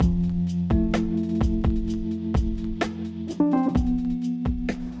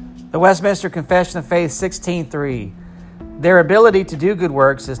The Westminster Confession of Faith 16:3. Their ability to do good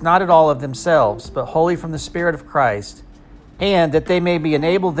works is not at all of themselves, but wholly from the Spirit of Christ, and that they may be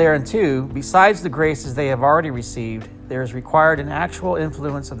enabled thereunto, besides the graces they have already received, there is required an actual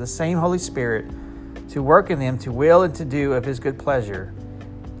influence of the same Holy Spirit to work in them to will and to do of his good pleasure.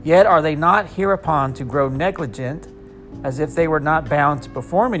 Yet are they not hereupon to grow negligent, as if they were not bound to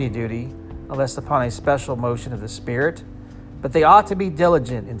perform any duty, unless upon a special motion of the Spirit, but they ought to be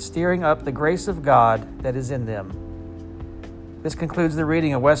diligent in stirring up the grace of God that is in them. This concludes the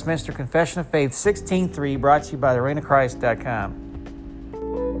reading of Westminster Confession of Faith 16:3, brought to you by thereignofchrist.com.